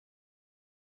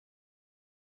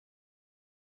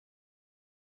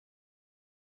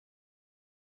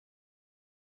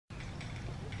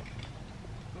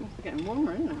Getting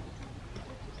warmer, isn't it?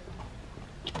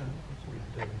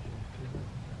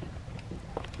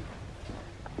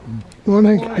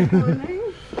 Morning. Morning.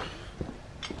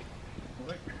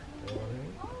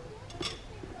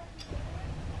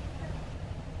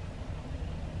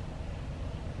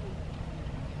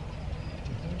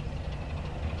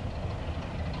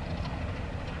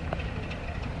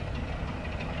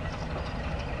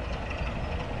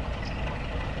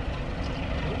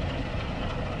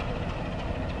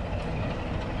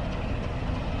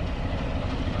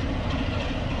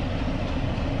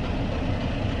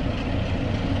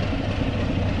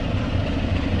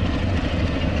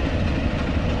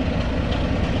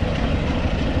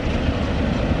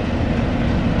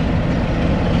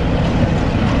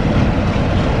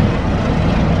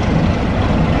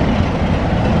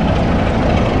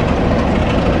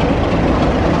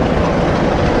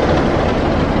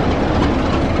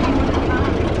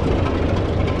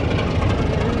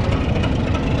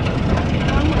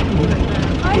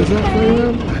 Is that for you?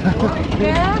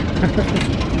 Yeah.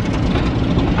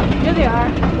 Here they are.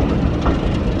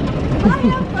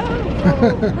 Hiya,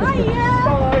 Hiya.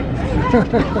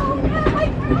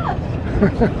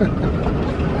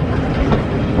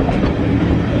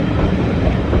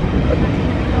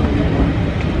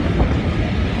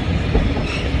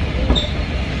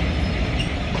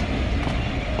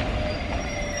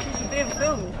 It's being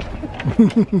filmed.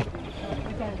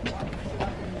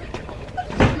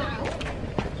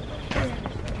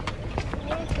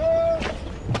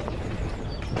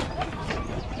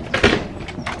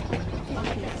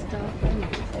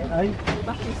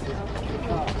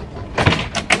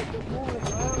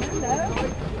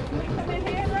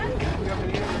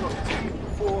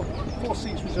 Four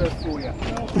seats reserved for you.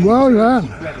 Well done.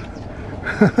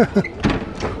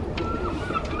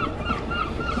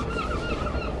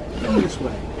 This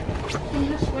way.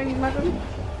 This way, madam.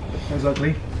 That's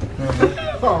ugly.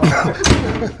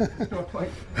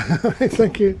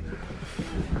 Thank you.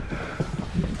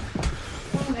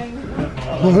 Morning.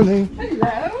 Morning.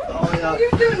 Hello. How you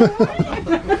doing?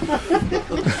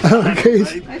 Hello,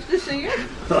 Keith. Nice to see you.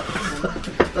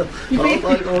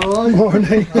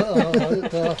 Morning.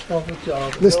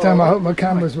 This time I hope my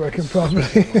camera's working properly.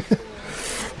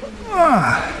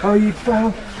 How are you,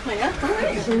 pal? Hiya.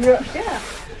 Yeah.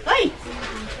 Hey.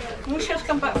 We just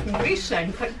come back from Greece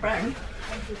then, quite brown.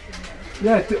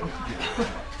 Yeah.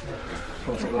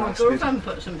 My girlfriend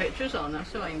put some pictures on, that's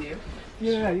so I knew.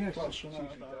 Yeah.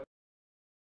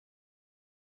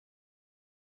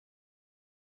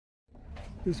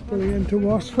 Just pulling into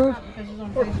Wasford.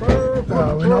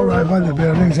 Oh, we're not right by the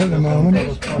buildings at the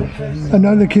moment. I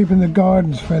know they're keeping the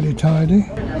gardens fairly tidy.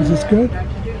 Is this good?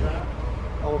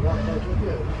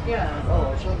 Yeah.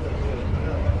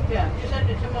 Yeah. You send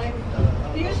it to my.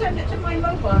 Do you send it to my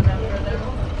mobile number though?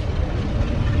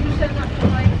 You send that to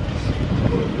my.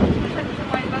 You send it to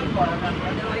my mobile number,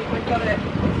 and I got it.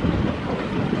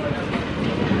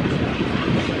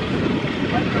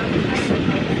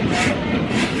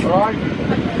 Alright.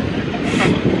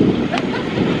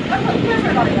 I'm not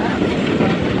clever like that.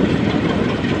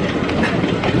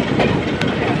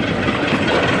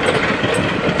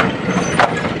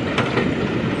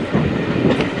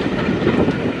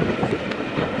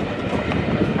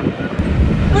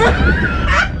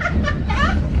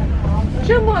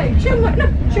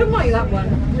 She'll make that one.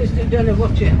 We're still going to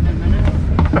watch it in a minute.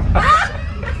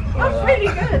 That's really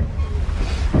good.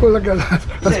 Well, look at that.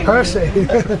 That's Percy.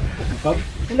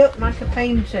 It looked like a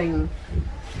painting.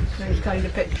 Those kind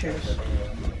of pictures.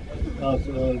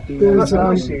 There's,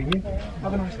 Nice seeing you.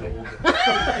 Have a nice day.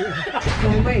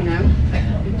 Gone away now.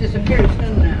 It disappears,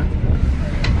 doesn't it?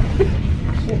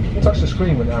 Touch the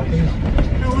screen with that, please.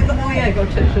 Oh yeah, I got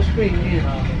to touch the screen,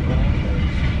 yeah.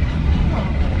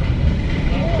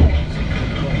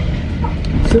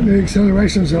 Certainly the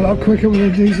acceleration's a lot quicker with a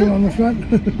diesel on the front.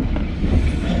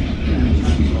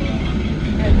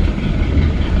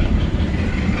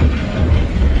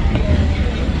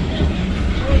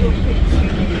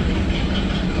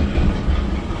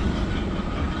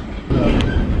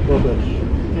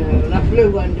 That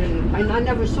blue one didn't. I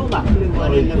never saw that blue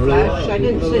one in the flash. I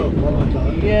didn't see.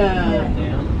 Yeah.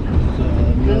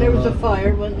 Then there was a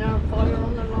fire. Wasn't there a fire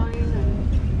on the line? And...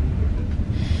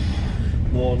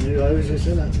 More new houses,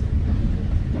 isn't it?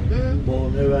 More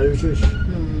new houses.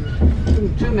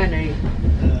 Too many.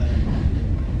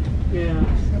 Yeah.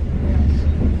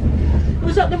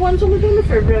 Was that the ones on the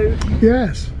Dunderford Road?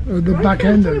 Yes, or the back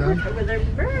end of them.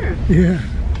 Yeah.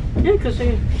 Yeah, because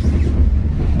they...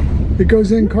 It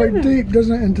goes in quite deep,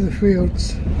 doesn't it, into the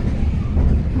fields?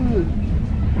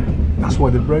 That's why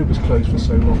the road was closed for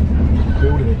so long.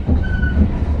 Building it.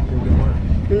 Building work.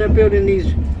 And they're building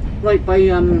these right by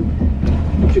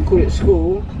what do you call it,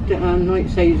 school?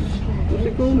 Knights Hayes. What's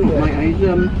it called? Not Knights Hayes.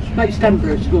 Knights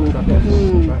Templar School.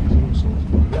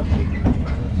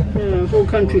 Yeah, all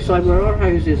countryside where our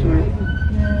houses were.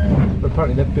 But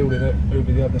apparently they're building it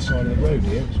over the other side of the road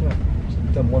here as well. So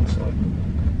they've done one side.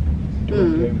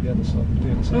 Directly over the other side.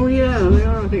 Doing the same. Oh yeah, they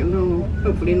are. I think no,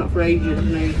 hopefully not for ages.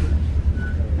 No.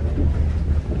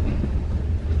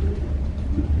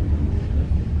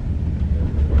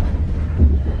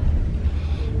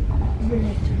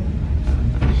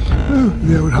 Oh,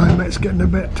 the old helmet's getting a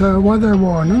bit weather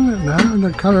worn, isn't it now?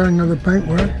 The colouring of the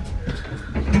paintwork.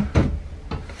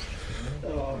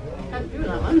 Can't do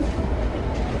that one.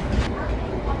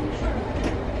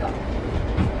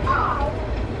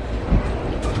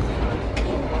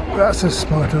 That's a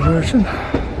smarter version.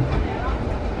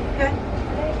 Okay.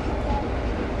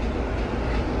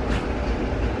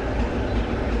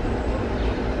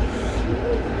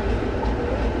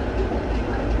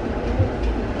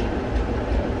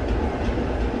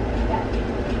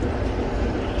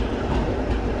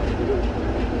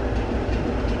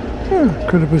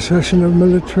 Could a possession of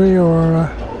military or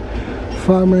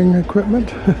farming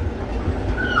equipment.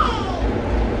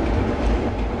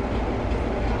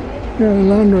 Yeah,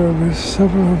 Land Rovers,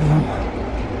 several of them.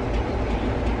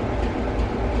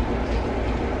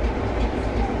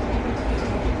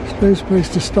 Space place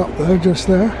to stop there, just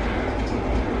there.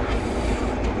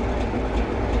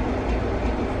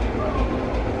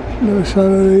 No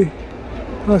sign of the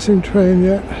passing train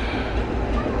yet.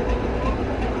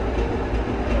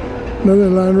 Another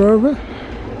Land Rover.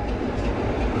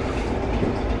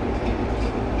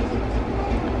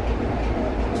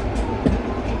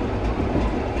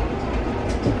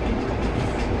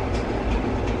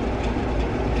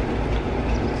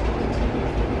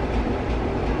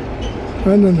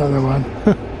 And another one.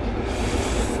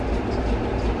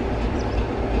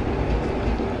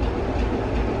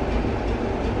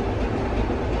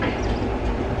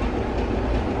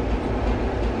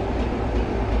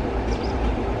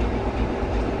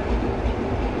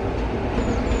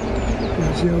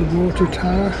 There's the old water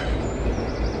tower,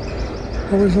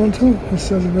 horizontal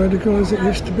instead of vertical as it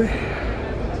used to be.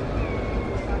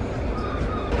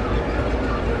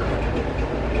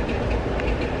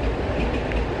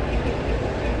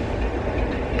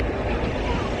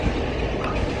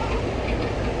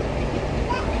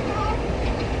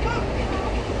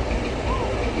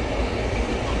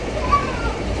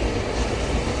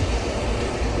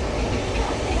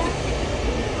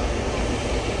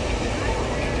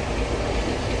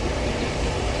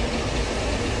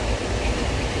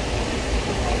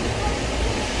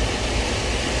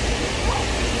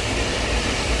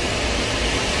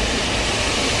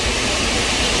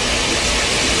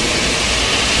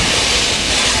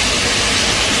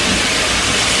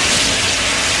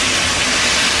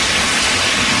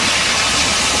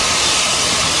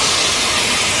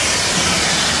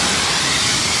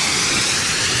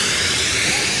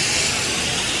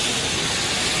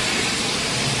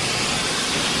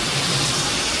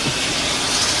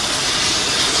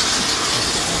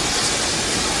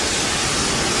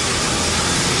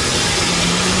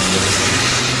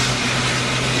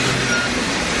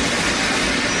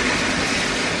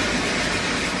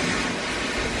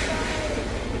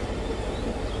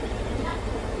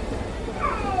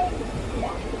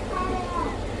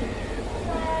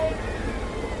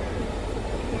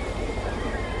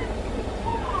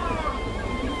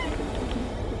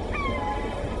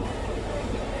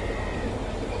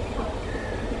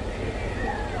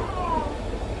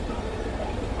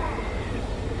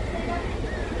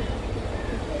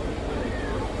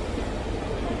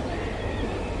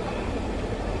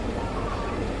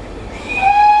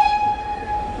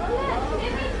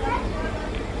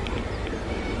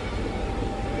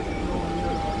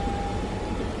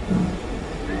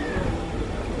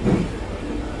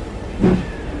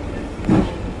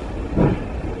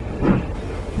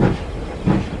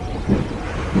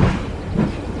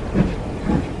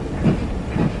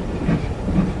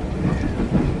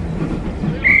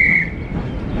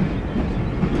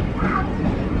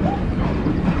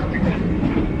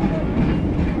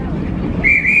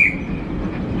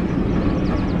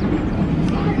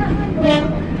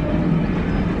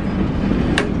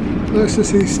 Nice to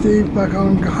see Steve back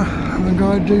on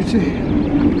guard duty.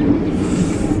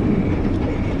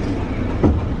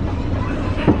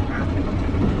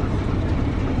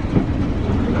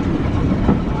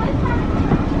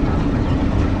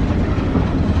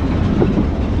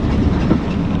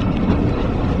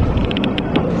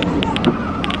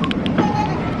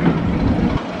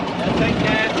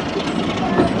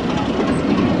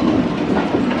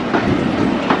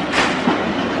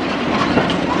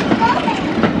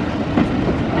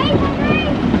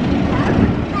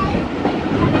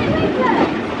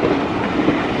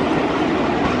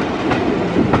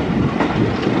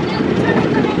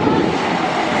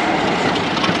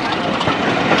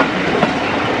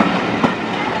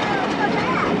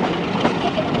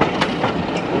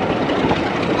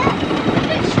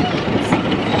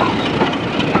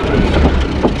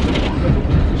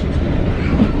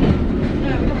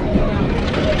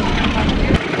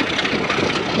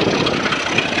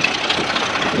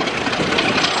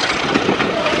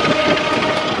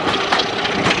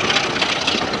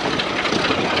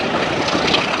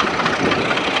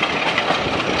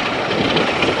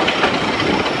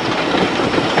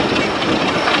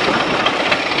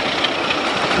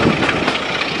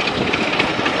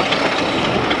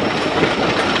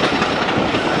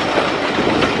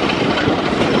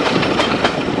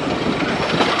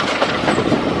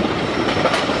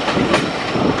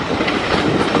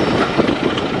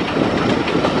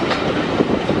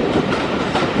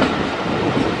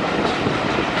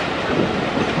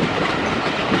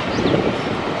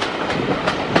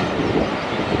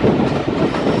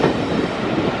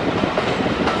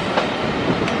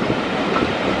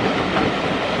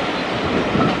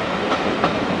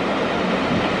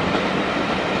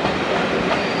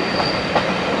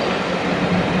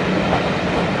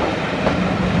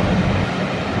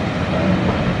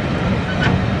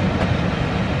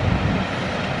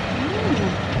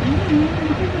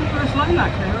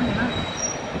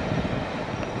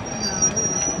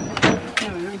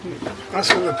 That's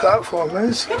where the platform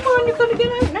is. Come on, you've got to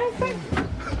get out now, Frank.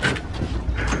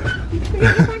 Can you get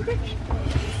your sandwich?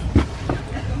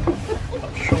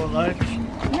 Got short legs.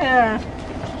 Yeah.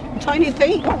 Tiny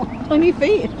feet. Tiny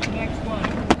feet. Next one.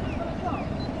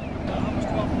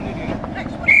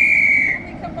 Next one. When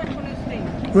we come back on his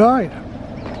feet. Right.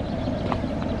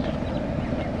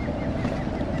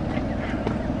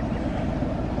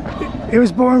 He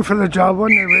was born for the job,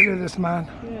 wasn't he, really, this man?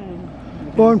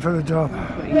 Yeah. Born for the job.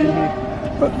 That's what you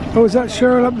can Oh, was that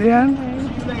Cheryl up the end?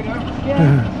 do.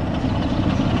 Yeah.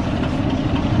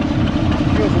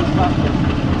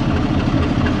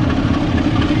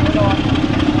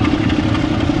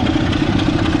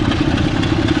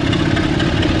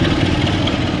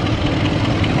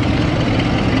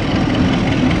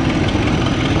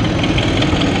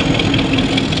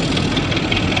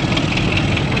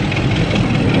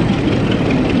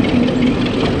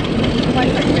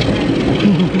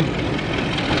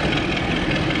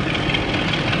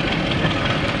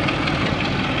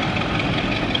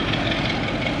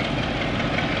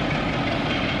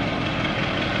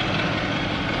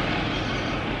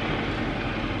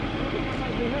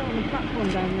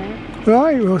 Down there.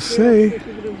 Right, we'll see.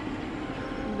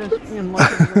 Look at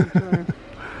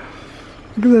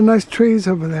Look at the nice trees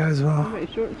over there as well.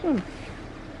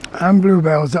 And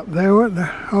bluebells up there, weren't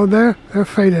there? Oh, they're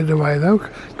faded away though,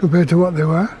 compared to what they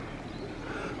were.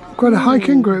 Quite a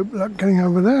hiking group getting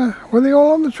over there. Were they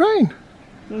all on the train?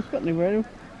 That's what they were.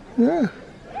 Yeah.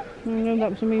 No,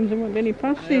 that means there won't be any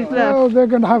pasties left. Oh, they're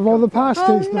going to have all the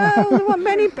pasties Oh now. no, there won't be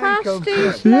any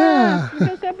pasties Yeah. left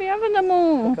because they'll be having them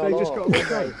all. They just got to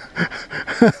go.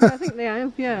 I think they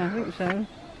have, yeah, I think so.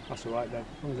 That's alright then,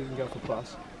 as long as you can go for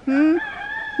plus.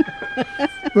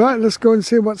 Right, let's go and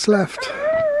see what's left.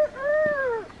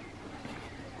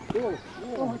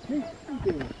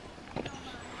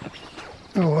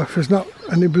 Oh, if there's not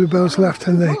any bluebells left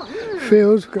in the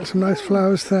fields, we've got some nice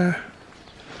flowers there.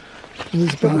 In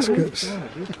these baskets.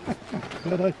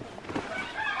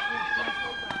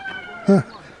 Huh,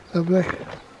 lovely.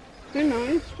 They're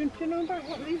nice. Do you know about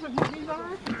what these are?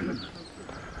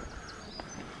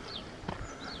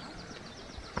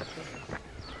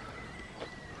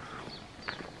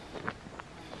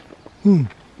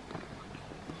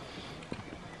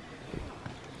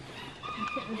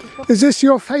 Is this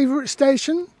your favourite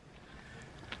station?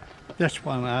 This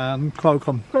one,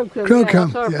 Crocombe. Crocombe, Crocombe, yeah,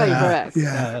 that's our yeah, favourite.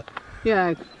 yeah.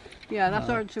 Yeah, yeah, that's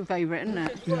our two favourite, isn't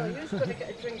it? Yeah. Well, you're just going to get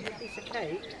a drink and a piece of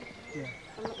cake. Yeah.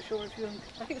 I'm not sure if you...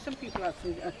 I think some people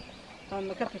actually a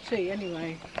cup of tea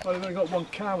anyway. Well, they've only got one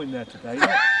cow in there today. There's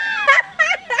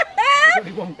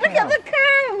only one cow. Look at the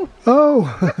cow!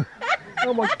 Oh,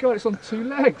 Oh my god, it's on two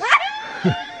legs.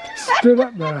 stood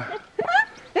up there.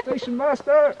 Station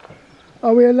master.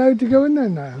 Are we allowed to go in there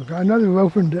now? I know they've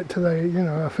opened it to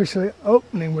the, officially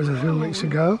opening was a few weeks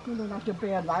ago. You don't have to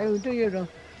be allowed, do you?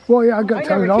 Well, yeah, I got I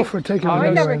told never off kick- for taking I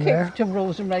a never in there. kicked to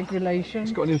rules and regulations.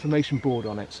 It's got an information board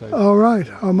on it, so Oh, right.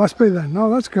 Oh, must be then. No,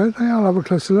 that's good. Yeah, I'll have a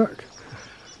closer look.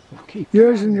 keep.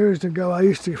 Years and years ago, I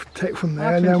used to take from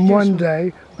there, and That's then one useful.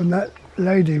 day, when that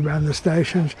lady ran the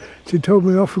stations, she told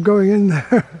me off for going in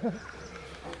there.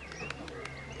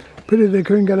 Pity they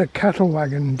couldn't get a cattle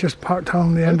wagon just parked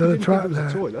on the end of the track The there.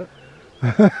 toilet.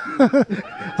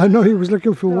 I know he was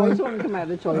looking for No, I one. just want to come out of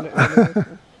the toilet.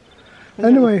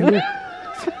 Anyway,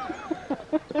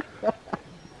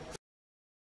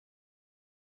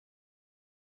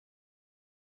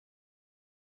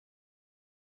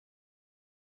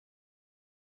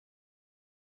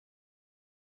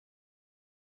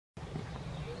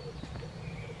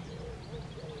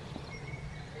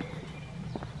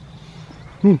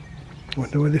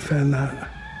 wonder where they found that.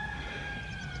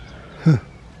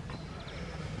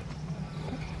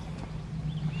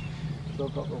 Still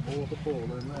got the waterfall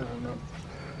in there, haven't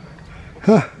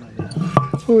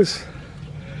Oh, it's it?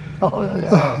 Oh,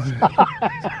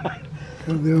 yeah.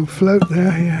 got the old float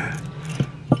there, yeah.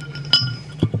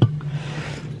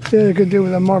 Yeah, they could do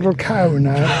with a model cow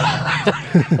now.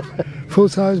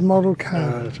 Full-size model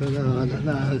cow. I don't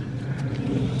know.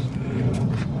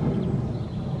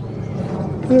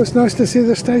 It's nice to see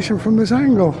the station from this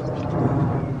angle.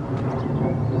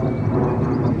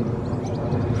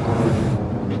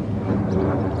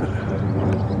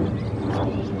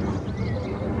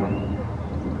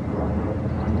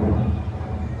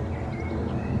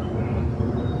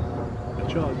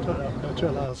 I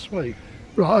tried last week.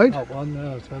 Right. That one,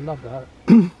 I love that.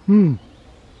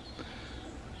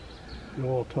 The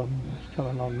autumn, it's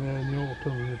coming along there in the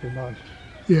autumn, it'd be nice.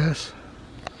 Yes.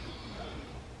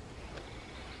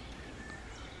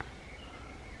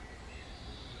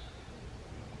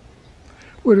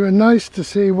 Would have been nice to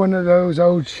see one of those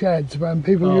old sheds when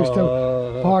people used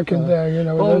to park in there, you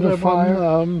know, with a fire.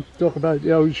 Talk about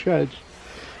the old sheds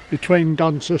between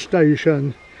Dunster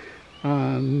Station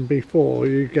and before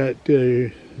you get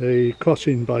the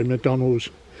crossing by McDonald's.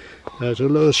 There's a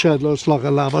little shed, looks like a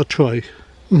lavatory.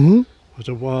 Mm-hmm.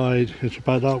 It's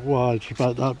about that wide, it's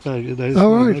about that big. It is.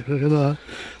 Oh, right.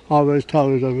 I was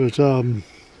told there was a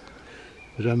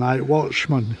night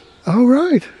watchman. Oh,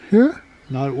 right, yeah.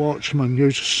 Night watchman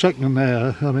used to sit in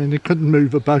there. I mean, he couldn't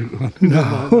move about.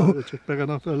 No. It's just big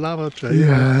enough for a lavatory.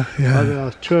 Yeah, yeah. Whether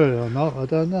that's true or not, I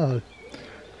don't know.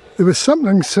 There was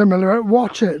something similar at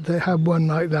Watch It. They had one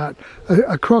like that,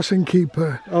 a crossing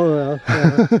keeper. Oh,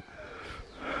 yeah.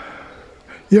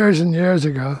 Years and years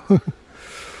ago.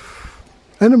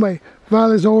 Anyway,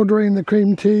 Val is ordering the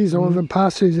cream teas or the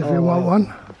pasties if you want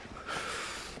one.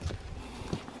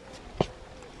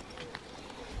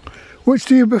 Which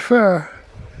do you prefer?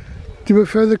 Do you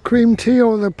prefer the cream tea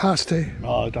or the pasty?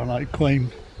 No, I don't like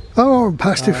cream. Oh,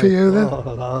 pasty for you then.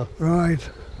 No. Right.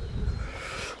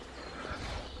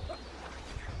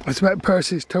 I bet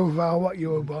Percy's told Val what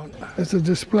you would want. It's a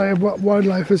display of what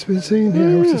wildlife has been seen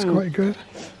here, which is quite good.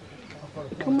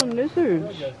 Come on,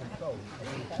 lizards.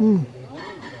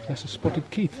 That's a spotted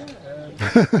Keith.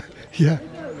 Yeah.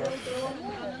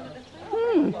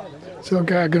 So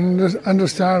okay, I can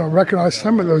understand or recognise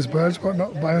some of those birds, but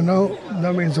not by no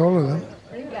means all of them.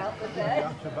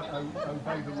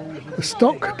 A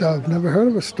stock dove, never heard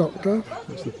of a stock dove.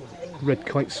 Red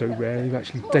kite's so rare, they've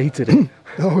actually dated it.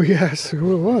 Oh yes, it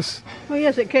was. Oh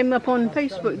yes, it came up on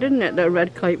Facebook, didn't it, that a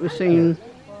red kite was seen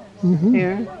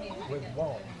here.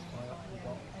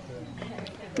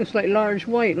 It's like large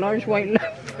white love.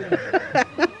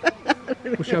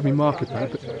 Wish I had my market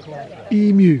back, but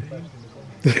Emu.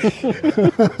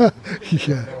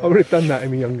 Yeah. I would have done that in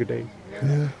my younger days.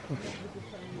 Yeah.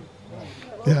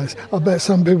 Yes, I bet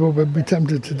some people would be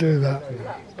tempted to do that.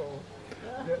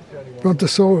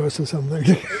 Brontosaurus or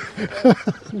something.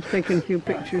 I'm taking a few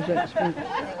pictures next week.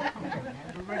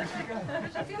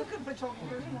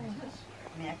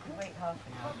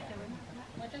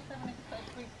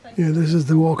 Yeah, this is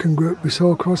the walking group we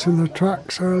saw crossing the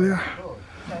tracks earlier.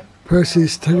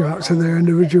 Percy's taking out to their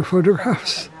individual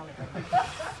photographs.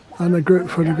 And a group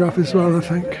photograph as well, I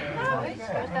think.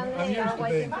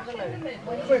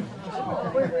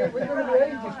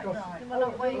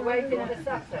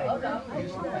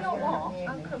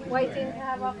 Waiting to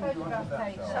have our photograph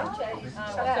taken.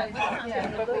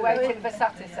 We're waiting for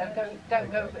Saturday, so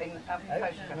don't go in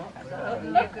photograph.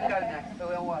 You can go next, but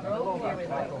we'll want.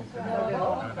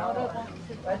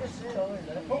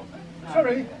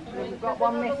 Sorry. We've got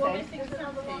one missing.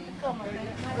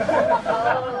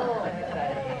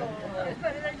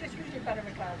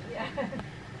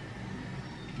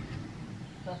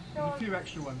 There's a few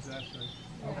extra ones there, so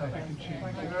I can choose.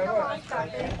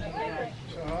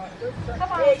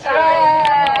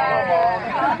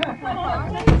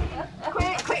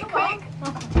 Quick.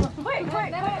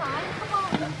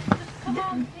 Come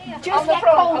on. Just get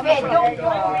COVID, don't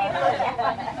worry.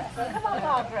 Come on,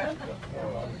 Margaret.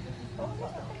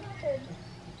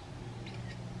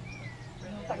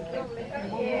 Are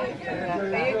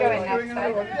you going next? No,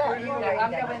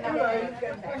 I'm going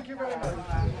next. Thank you very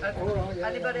much.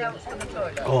 Anybody else on the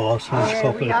toilet? Oh, that sounds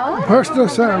lovely. Personal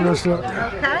service, look.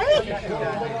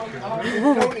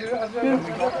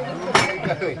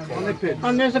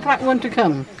 And there's a black one to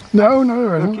come. No,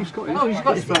 there isn't. Oh, he's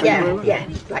got his black one. Yeah,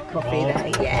 black coffee there,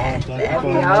 yeah. There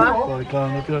we are.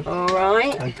 All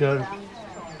right. Thank you.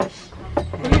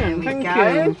 Brilliant, thank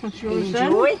you. That's yours then.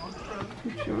 Enjoy.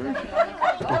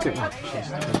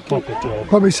 Proper job.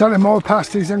 Probably selling more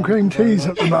pasties than cream teas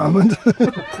at the moment.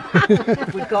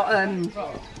 We've got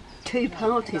 2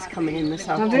 parties coming in this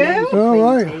Have afternoon. you? Oh,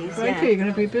 right. Crikey, you're going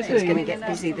to be busy. It's going to get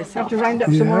busy this Have to afternoon. round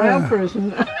up some more Yeah. helpers.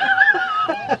 And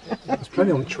There's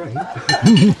plenty on the train.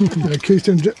 Keith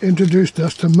introduced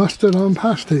us to mustard on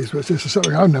pasties, which is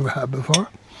something I've never had before.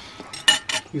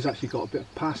 He's actually got a bit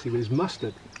of pasty with his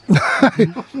mustard.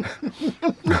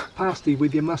 Pasty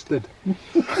with your mustard.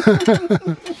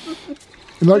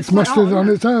 He likes mustard on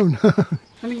its own. I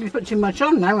think you've put too much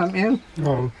on now, haven't you?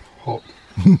 Oh, hot.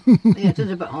 Yeah, it is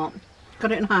a bit hot.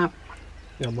 Cut it in half.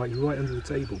 Yeah, I'm right under the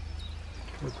table.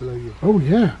 Right below you. Oh,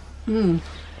 yeah.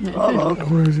 Oh,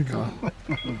 Where has he gone?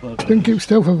 Didn't keep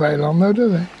still for very long, though, do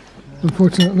they?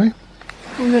 Unfortunately.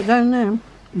 pull it down now.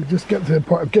 You just get to the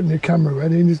point of getting your camera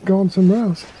ready and he's gone somewhere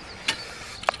else.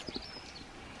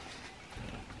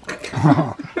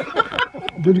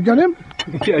 Did you get him?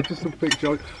 Yeah, just a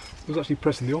picture. I was actually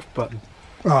pressing the off button,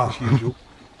 Ah. as usual.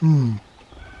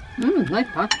 Nice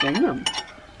pasty, isn't it?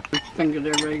 Finger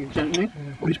their legs, don't they?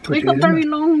 He's pretty, They've got isn't very he?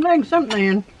 long legs, haven't they?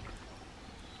 And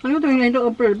I don't think they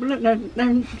little bird, but look, their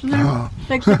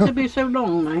legs have to be so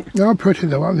long, mate. They're pretty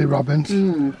though, aren't they, robins?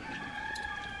 Mm.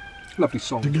 Lovely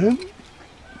song. Again.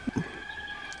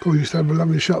 Oh, you used to have a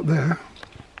lovely shot there.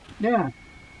 Yeah.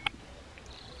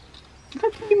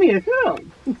 Give me a look.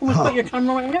 We've got your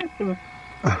camera right next to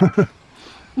her.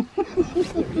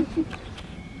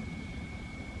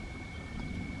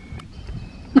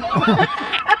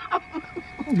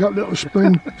 You got little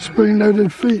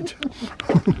spring-loaded feet.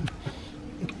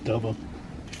 Double.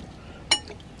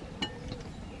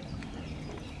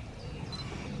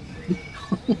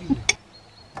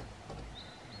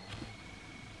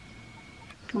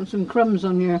 Want some crumbs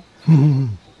on your...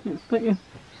 But you...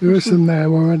 There is some there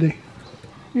already.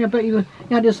 Yeah, but you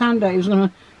had his hand out, he was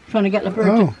trying to get the bird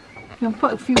Oh. to... You can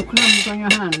put a few crumbs on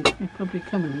your hand. You're probably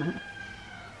coming, mate.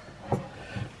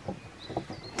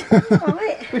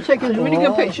 We're taking really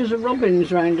good pictures of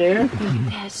robins round here.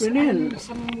 Yes, Brilliant.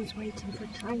 someone was waiting for a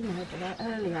train over there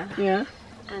earlier, Yeah.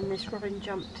 and this robin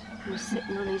jumped and was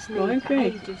sitting on his knee Right, for okay.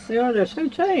 ages. They're so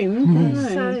tame, aren't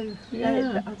they? So,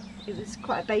 Yeah. it was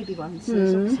quite a baby one, so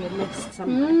it's obviously a nest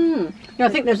somewhere. Mm. Yeah, I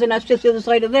think there's a nest just the other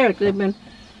side of there, because they've been...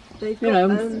 They've You got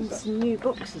know. some new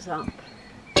boxes up,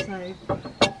 so they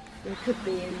could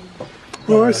be in.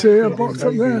 Oh, I see a box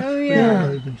up there. Oh,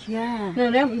 yeah. Yeah.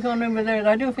 No, they haven't gone over there.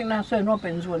 I don't think that's a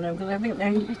robin's one, though, because I think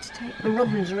Let's take the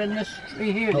robins are in this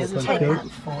tree here. The other side. that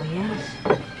for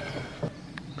you.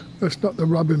 That's not the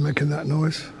robin making that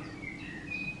noise.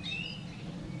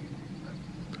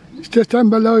 It's just down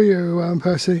below you,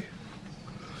 Percy.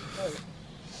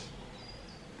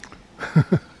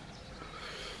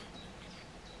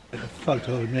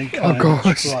 Photo of me. Of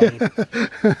course,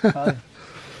 yeah.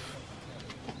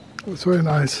 It's very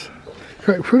nice.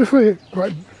 Quite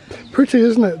pretty,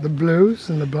 isn't it? The blues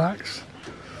and the blacks.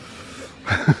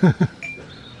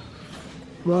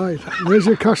 Right, there's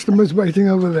your customers waiting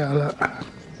over there. Look.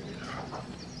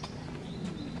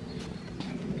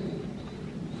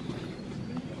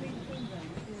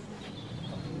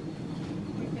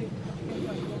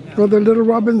 Well, the little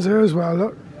robins here as well.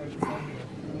 Look.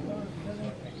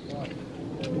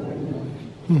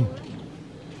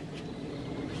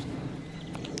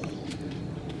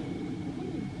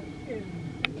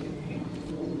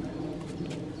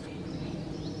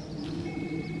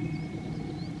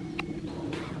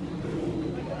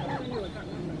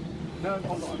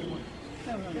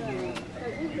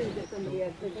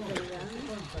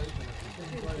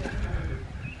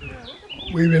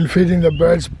 We've been feeding the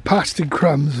birds pasty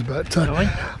crumbs, but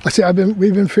I say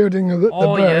we've been feeding the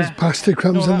birds pasty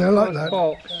crumbs, and they're like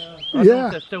that. Yeah.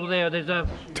 They're still there. There's a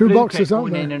Two blue boxes, tick aren't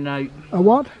going there? in and out. A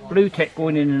what? Blue tick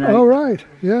going in and out. Oh, right,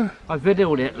 yeah. I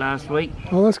videoed it last week.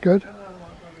 Oh, that's good.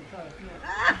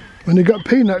 And you got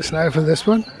peanuts now for this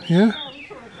one, yeah?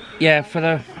 Yeah, for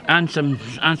the and some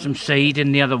seed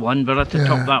in the other one, but I had to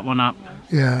top that one up.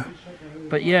 Yeah.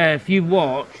 But yeah, if you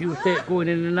watch, you'll see it going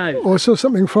in and out. Also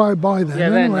something fly by then, Yeah,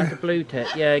 then anyway. that's a blue tick.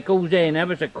 Yeah, it goes in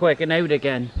ever so quick and out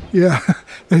again. Yeah,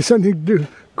 they certainly do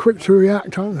quick to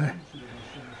react, aren't they?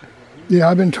 Yeah,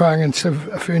 I've been trying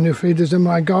a few new feeders in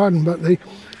my garden, but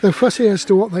they're fussy as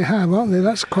to what they have, aren't they?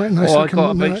 That's quite nice. Oh, I've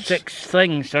got about 6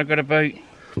 things. I've got about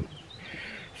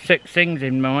 6 things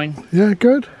in mine. Yeah,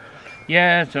 good.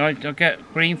 Yeah, so I'll get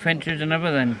green finches and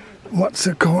everything. What's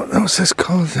it called? What's this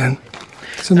called then?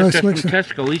 It's a That's nice just mixture.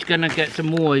 from Tesco. He's going to get some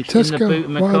more in the boot of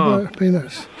my Tesco, car. wild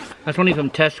peanuts. That's only from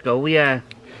Tesco, yeah.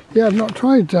 Yeah, I've not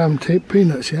tried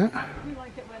peanuts yet.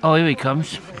 Oh, here he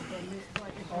comes.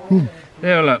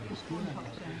 There, look.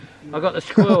 I got the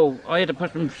squirrel. I had to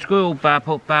put some squirrel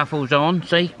baffles on,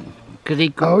 see? Because he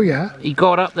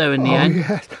got up there in the end.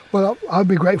 Yes. Well, I'd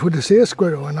be grateful to see a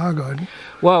squirrel in our garden.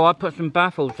 Well, I put some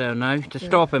baffles there now to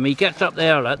stop him. He gets up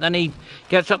there, look, then he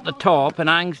gets up the top and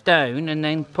hangs down and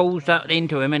then pulls that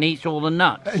into him and eats all the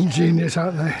nuts. Ingenious,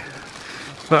 aren't they?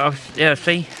 But, yeah,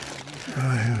 see?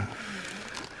 Oh, yeah.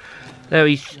 There,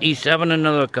 he's having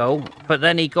another go, but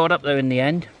then he got up there in the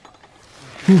end.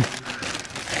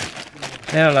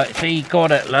 There, look, see, he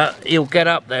got it, look. He'll get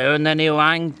up there and then he'll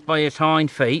hang by his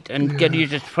hind feet and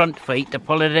use his front feet to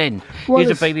pull it in. Here's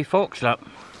a baby fox, look.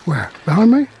 Where? Behind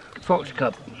me? Fox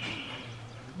cub.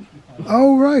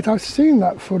 Oh, right, I've seen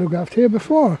that photographed here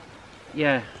before.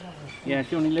 Yeah. Yeah,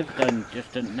 she only lives down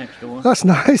just next door. That's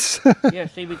nice. Yeah,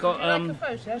 see, we got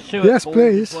suet Yes, balls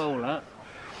please. as well, look.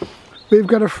 We've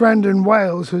got a friend in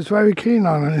Wales who's very keen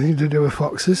on anything to do with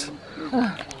foxes.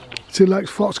 She likes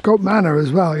Foxcote Manor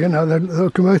as well, you know, the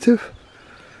locomotive.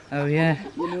 Oh yeah.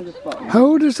 How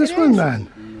old is this one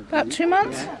then? About 2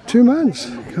 months. 2 months?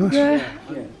 Gosh. Yeah.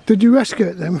 Did you rescue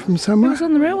it then from It somewhere? was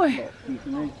on the railway.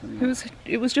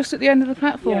 It was just at the end of the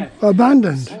platform.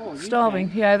 Abandoned?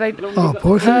 Starving. Yeah. They. Oh,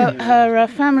 poor thing. Her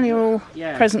family are all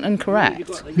present and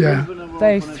correct. Yeah.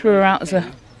 They threw her out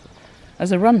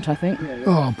as a runt, I think,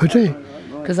 Oh, pity.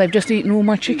 because they've just eaten all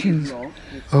my chickens.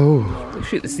 Oh.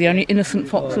 Shoot, it's the only innocent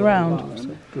fox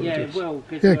around. Yeah, well,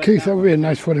 Yeah, Keith, that would be a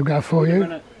nice photograph for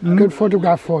you. Good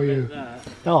photograph for you.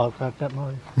 Oh, I've had that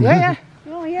mine. Yeah.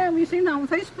 Oh yeah, we've seen that on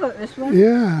Facebook, this one.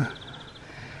 Yeah.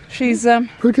 She's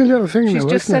Pretty little thing she's though,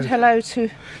 just isn't said it? hello to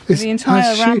Is- the entire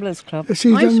has she- Ramblers Club. Has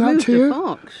she done that to you?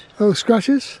 fox. Oh,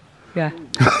 scratches? Yeah.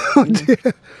 Oh dear.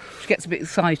 She gets a bit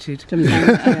excited.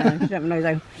 Yeah, you don't know,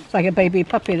 though. It's like a baby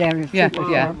puppy there. Yeah, Super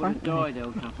yeah. sharp, right? died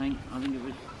out, I think. I think it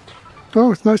was.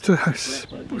 Oh, it's nice to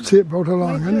see it brought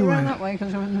along Around anyway. that way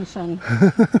because we're in the sun.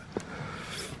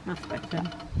 That's better.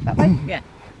 That way? Yeah.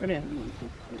 Brilliant.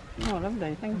 Oh,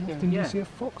 lovely, thank you. Didn't you see a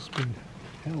fox being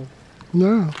held?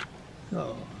 No.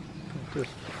 Oh.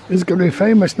 It's going to be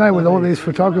famous now with all these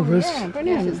photographers. Yeah, Yes,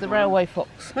 brilliant. it's the railway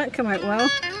fox. That come out well.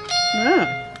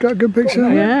 Yeah. Got a good picture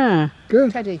of it? Yeah.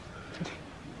 Good. Teddy.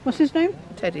 What's his name?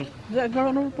 Teddy. Is that a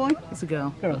girl or a boy? It's a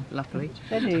girl. Girl. Luckily.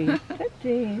 Teddy.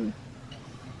 Teddy.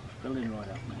 Building right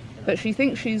up, mate. But she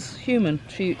thinks she's human.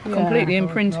 She completely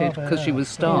imprinted because she was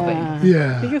starving.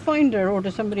 Yeah. Did Yeah. you find her, or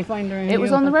did somebody find her? It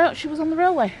was on the rail. She was on the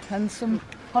railway, and some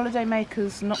holiday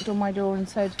makers knocked on my door and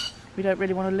said, "We don't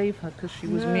really want to leave her because she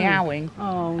was meowing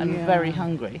Oh, and yeah. very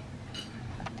hungry."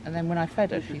 And then when I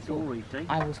fed her, she thought Story, see?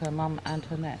 I was her mum and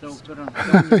her So nest. good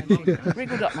on.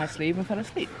 Wriggled up my sleeve and fell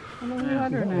asleep How long have you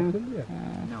had her now?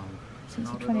 No. since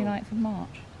the 29th of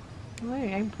March.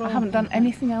 Wait, April. I haven't done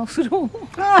anything else at all.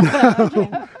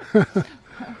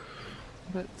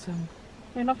 But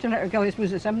You'll have to let her go, I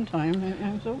suppose, at some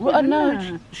time. well,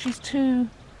 no, she's too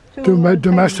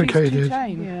Domesticated. She's too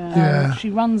tame. Yeah. Yeah. She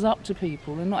runs up to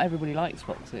people, and not everybody likes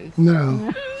foxes.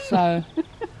 No. So,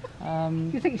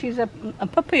 You think she's a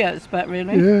puppy expert,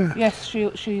 really? Yeah. yes,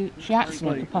 she acts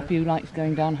like a puppy who likes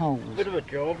going down holes. Bit of a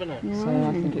job, isn't it? So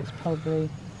I think it's probably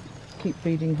keep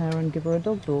feeding her and give her a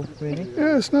dog door, really.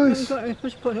 Yeah, it's nice. You're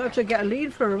supposed to get a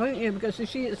lead for her, won't you? Because if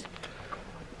she is...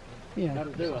 Yeah,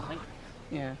 That'll do, I think.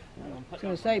 yeah. I was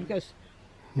going to say, because,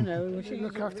 you know... She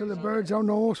Look after the birds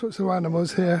and all sorts of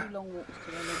animals here.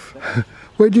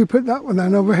 Where'd you put that one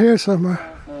then? Over here somewhere?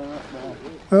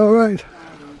 All right.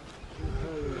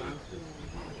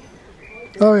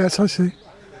 Oh yes, I see.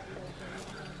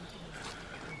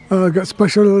 Oh, I've got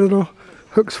special little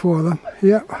hooks for them.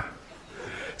 Yep.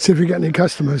 See if we get any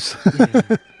customers.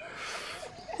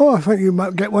 Oh, I think you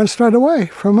might get one straight away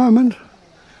from Hammond.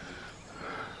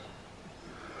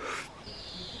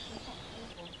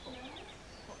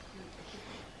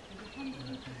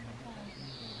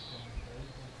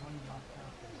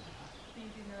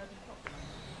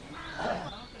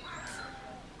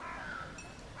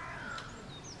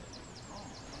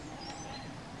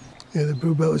 Yeah, the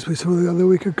bluebells we saw the other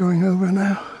week are going over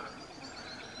now.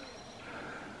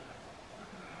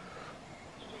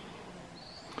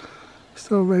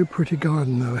 Still a very pretty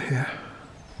garden though here.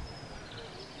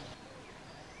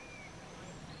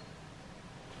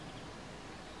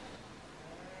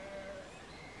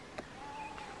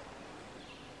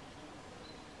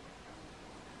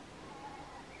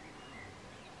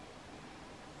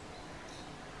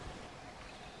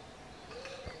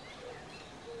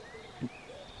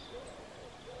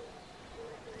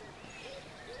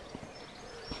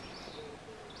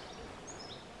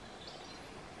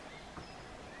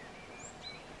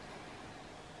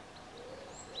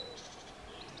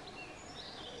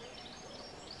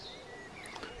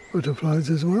 Butterflies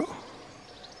as well.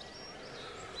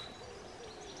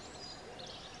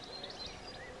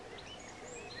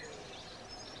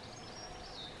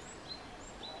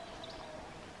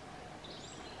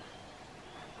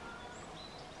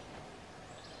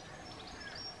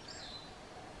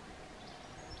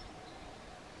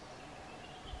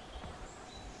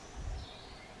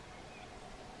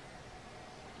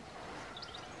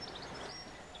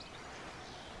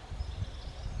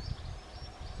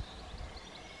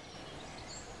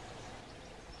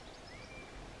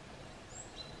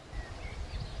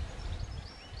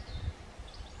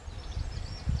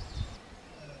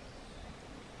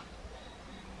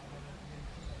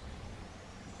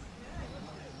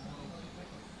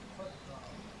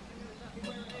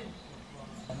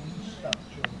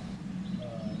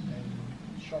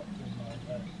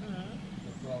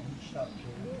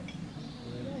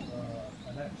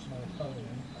 An ex-small pony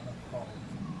and a foal.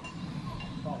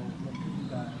 Foal looking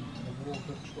down the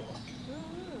water trough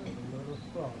with a little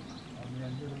frog on the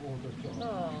end of the water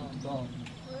gone.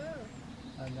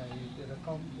 And they did a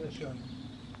competition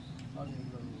on a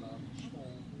little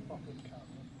small pocket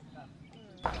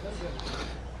camera.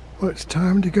 Well, it's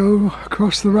time to go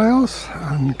across the rails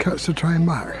and catch the train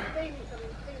back.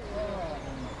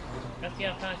 That's the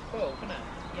outside spoil, isn't it?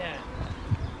 Yeah.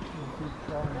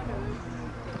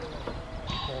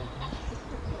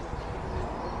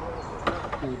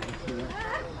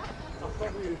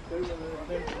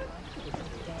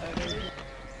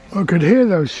 I could hear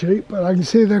those sheep, but I can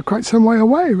see they're quite some way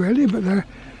away really, but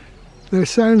their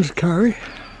sounds carry.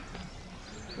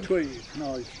 Trees,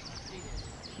 nice.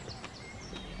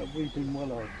 A weeping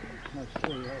willow, nice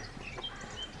tree.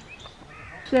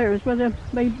 There is where the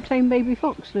tame baby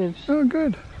fox lives. Oh,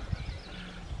 good.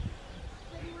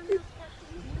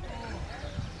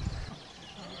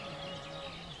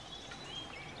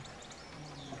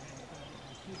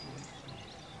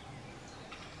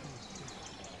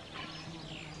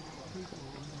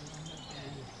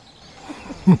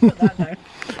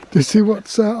 Do you see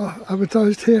what's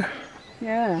advertised here?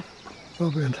 Yeah.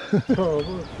 Robin. Car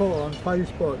on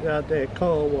Facebook, they had their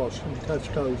car wash in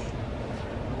Tesco's.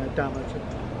 And they damaged the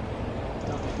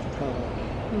car.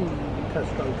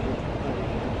 Tesco's.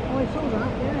 Oh, I saw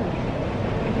that,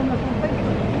 yeah. It's on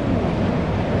Facebook.